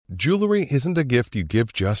Jewelry isn't a gift you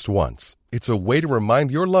give just once. It's a way to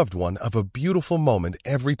remind your loved one of a beautiful moment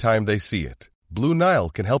every time they see it. Blue Nile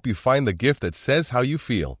can help you find the gift that says how you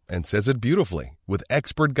feel and says it beautifully, with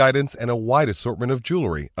expert guidance and a wide assortment of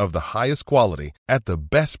jewelry of the highest quality at the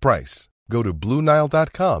best price. Go to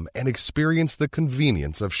BlueNile.com and experience the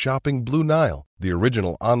convenience of shopping Blue Nile, the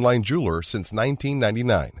original online jeweler since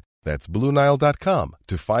 1999. That's BlueNile.com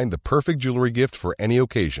to find the perfect jewelry gift for any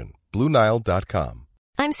occasion. BlueNile.com.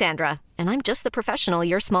 I'm Sandra, and I'm just the professional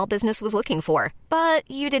your small business was looking for. But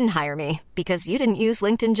you didn't hire me because you didn't use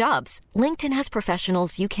LinkedIn Jobs. LinkedIn has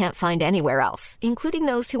professionals you can't find anywhere else, including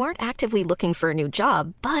those who aren't actively looking for a new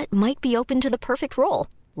job, but might be open to the perfect role,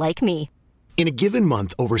 like me. In a given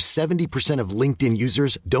month, over 70% of LinkedIn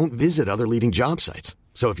users don't visit other leading job sites.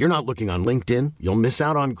 So if you're not looking on LinkedIn, you'll miss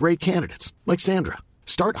out on great candidates like Sandra.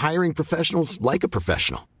 Start hiring professionals like a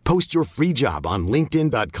professional. Post your free job on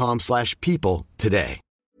linkedin.com/people today.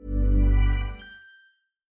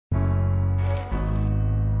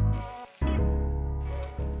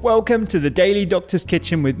 Welcome to the Daily Doctor's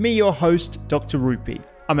Kitchen with me, your host, Dr. Rupi.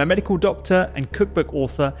 I'm a medical doctor and cookbook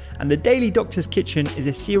author, and the Daily Doctor's Kitchen is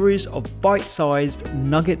a series of bite-sized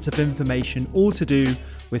nuggets of information all to do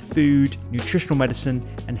with food, nutritional medicine,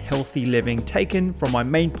 and healthy living, taken from my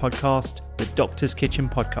main podcast, the Doctor's Kitchen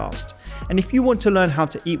Podcast. And if you want to learn how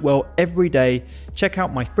to eat well every day, check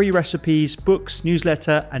out my free recipes, books,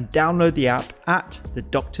 newsletter, and download the app at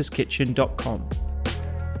thedoctorskitchen.com.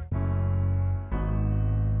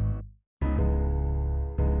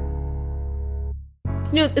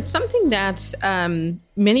 You know, it's something that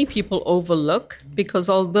many people overlook because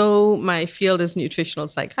although my field is nutritional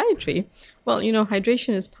psychiatry, well, you know,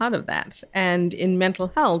 hydration is part of that. And in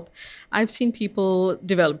mental health, I've seen people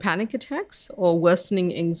develop panic attacks or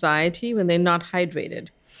worsening anxiety when they're not hydrated.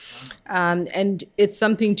 And it's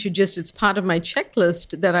something it's part of my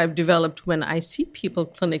checklist that I've developed when I see people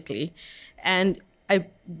clinically. And I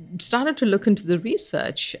started to look into the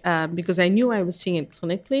research because I knew I was seeing it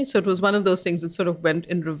clinically. So it was one of those things that sort of went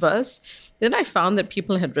in reverse. Then I found that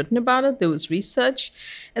people had written about it. There was research.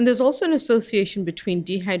 And there's also an association between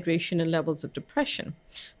dehydration and levels of depression.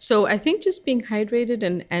 So I think just being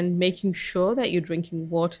hydrated and making sure that you're drinking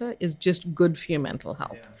water is just good for your mental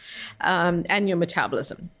health and your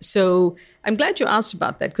metabolism. So I'm glad you asked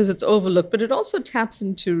about that because it's overlooked, but it also taps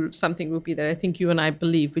into something, Rupi, that I think you and I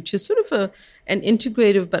believe, which is sort of an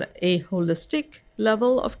integrative but a holistic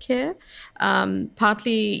level of care,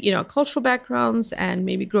 partly, you know, cultural backgrounds and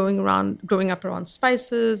maybe growing up around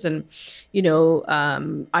spices and, you know,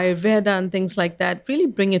 Ayurveda and things like that, really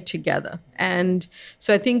bring it together. And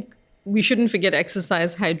so I think we shouldn't forget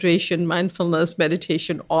exercise, hydration, mindfulness,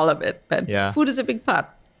 meditation, all of it. But food is a big part.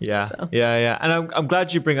 Yeah. And I'm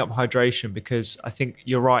glad you bring up hydration because I think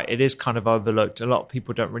you're right. It is kind of overlooked. A lot of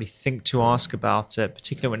people don't really think to ask about it,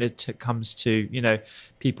 particularly when it comes to, you know,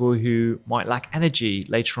 people who might lack energy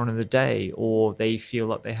later on in the day or they feel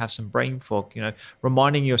like they have some brain fog. You know,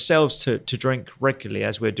 reminding yourselves to drink regularly,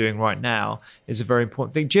 as we're doing right now, is a very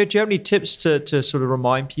important thing. Do you have any tips to sort of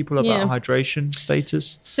remind people about hydration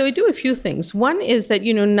status? So we do a few things. One is that,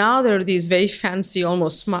 you know, now there are these very fancy,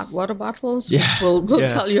 almost smart water bottles, which will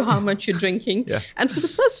tell you how much you're drinking. And for the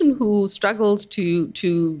person who struggles to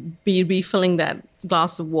be refilling that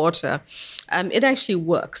glass of water, it actually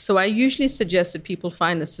works. So I usually suggest that people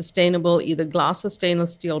find a sustainable either glass or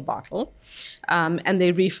stainless steel bottle and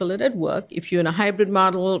they refill it at work. If you're in a hybrid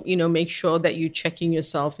model, you know, make sure that you're checking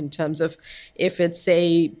yourself in terms of if it's,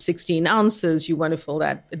 say, 16 ounces, you want to fill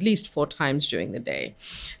that at least 4 times during the day,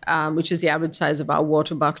 which is the average size of our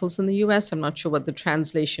water bottles in the US. I'm not sure what the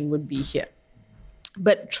translation would be here.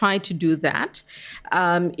 But try to do that.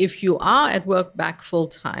 If you are at work back full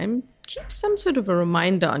time, keep some sort of a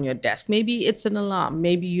reminder on your desk. Maybe it's an alarm.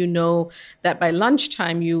 Maybe you know that by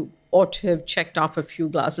lunchtime you ought to have checked off a few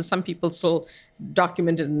glasses. Some people still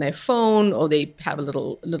document it in their phone or they have a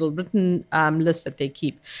little written list that they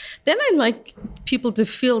keep. Then I like people to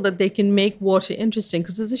feel that they can make water interesting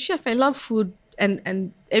because as a chef, I love food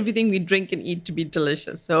and everything we drink and eat to be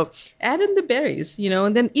delicious. So add in the berries, you know,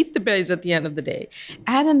 and then eat the berries at the end of the day.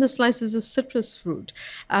 Add in the slices of citrus fruit.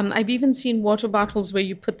 I've even seen water bottles where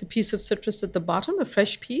you put the piece of citrus at the bottom, a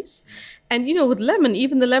fresh piece. And, you know, with lemon,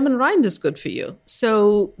 even the lemon rind is good for you.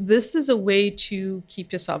 So this is a way to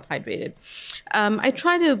keep yourself hydrated. I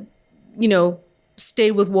try to, you know,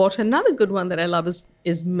 stay with water. Another good one that I love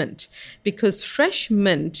is mint, because fresh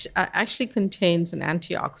mint actually contains an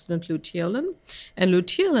antioxidant, luteolin, and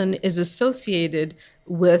luteolin is associated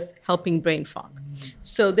with helping brain fog.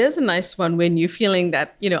 So there's a nice one when you're feeling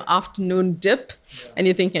that, afternoon dip and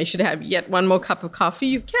you think I should have yet one more cup of coffee.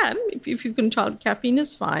 You can, if you can tolerate. Caffeine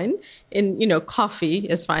is fine. Coffee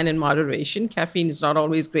is fine in moderation. Caffeine is not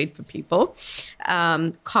always great for people.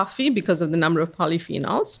 Coffee, because of the number of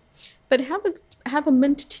polyphenols, but have a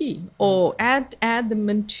mint tea, or add the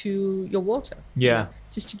mint to your water. Yeah.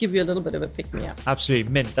 Just to give you a little bit of a pick-me-up.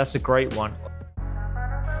 Absolutely. Mint, that's a great one.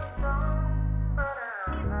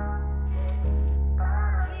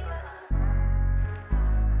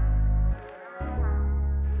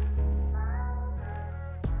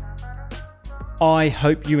 I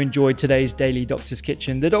hope you enjoyed today's Daily Doctor's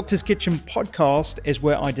Kitchen. The Doctor's Kitchen podcast is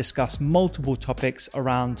where I discuss multiple topics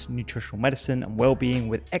around nutritional medicine and well-being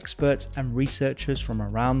with experts and researchers from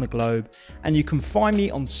around the globe. And you can find me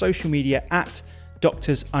on social media at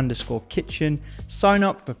doctors_kitchen. Sign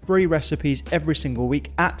up for free recipes every single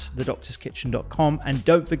week at thedoctorskitchen.com. And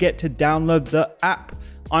don't forget to download the app.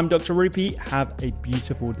 I'm Dr. Rupy. Have a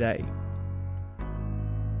beautiful day.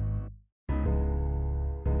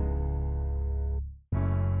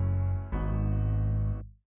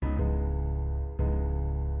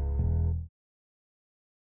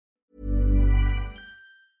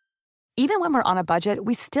 Even when we're on a budget,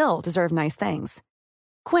 we still deserve nice things.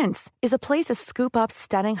 Quince is a place to scoop up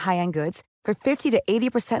stunning high-end goods for 50 to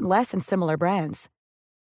 80% less than similar brands.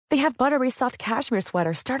 They have buttery soft cashmere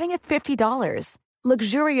sweaters starting at $50,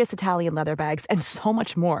 luxurious Italian leather bags, and so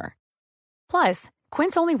much more. Plus,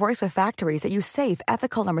 Quince only works with factories that use safe,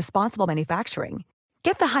 ethical, and responsible manufacturing.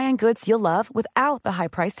 Get the high-end goods you'll love without the high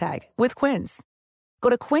price tag with Quince.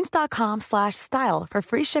 Go to quince.com/style for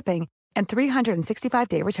free shipping and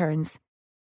 365-day returns.